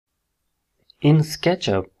In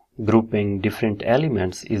SketchUp, grouping different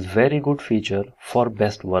elements is very good feature for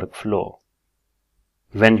best workflow.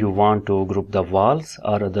 When you want to group the walls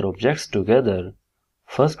or other objects together,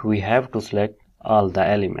 first we have to select all the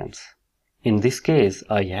elements. In this case,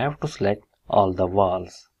 I have to select all the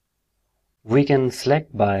walls. We can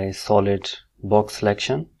select by solid box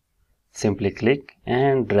selection. Simply click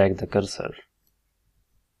and drag the cursor.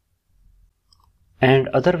 And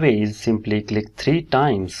other way is simply click 3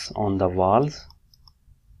 times on the walls.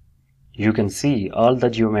 You can see all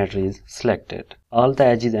the geometry is selected. All the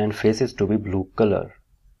edges and faces to be blue color.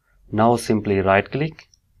 Now simply right click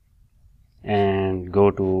and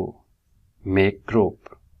go to make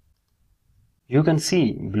group. You can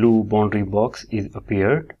see blue boundary box is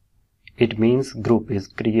appeared. It means group is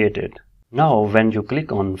created. Now when you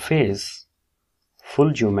click on face,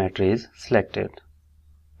 full geometry is selected.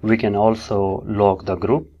 We can also lock the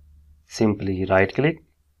group. Simply right click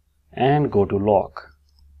and go to lock.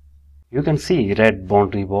 You can see red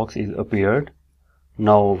boundary box is appeared.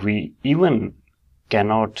 Now we even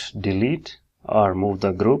cannot delete or move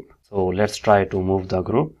the group. So let's try to move the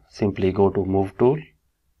group. Simply go to move tool,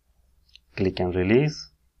 click and release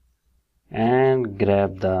and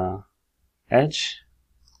grab the edge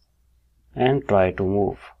and try to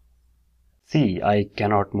move. See, I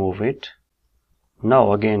cannot move it.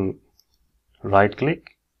 Now again right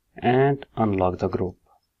click and unlock the group.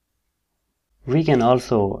 We can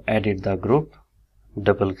also edit the group.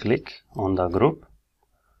 Double click on the group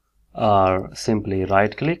or simply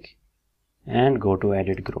right click and go to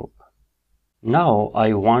edit group. Now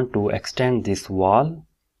I want to extend this wall.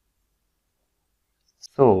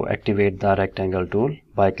 So activate the rectangle tool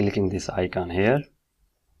by clicking this icon here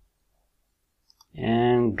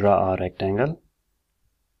and draw a rectangle.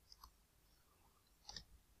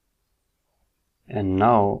 And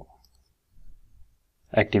now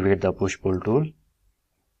activate the push pull tool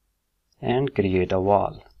and create a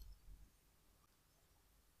wall.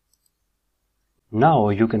 Now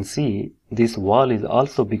you can see this wall is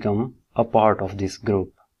also become a part of this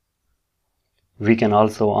group. We can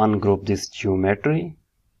also ungroup this geometry.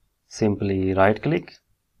 Simply right click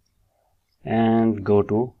and go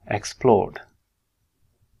to explode.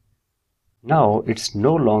 Now it's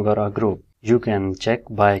no longer a group. You can check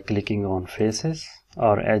by clicking on faces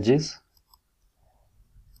or edges.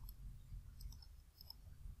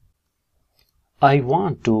 I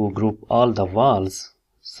want to group all the walls,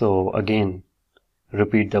 so again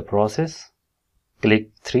repeat the process. Click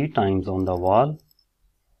 3 times on the wall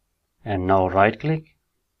and now right click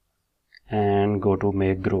and go to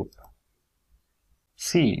make group.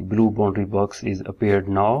 See, blue boundary box is appeared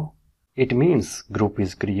now. It means group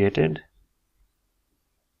is created.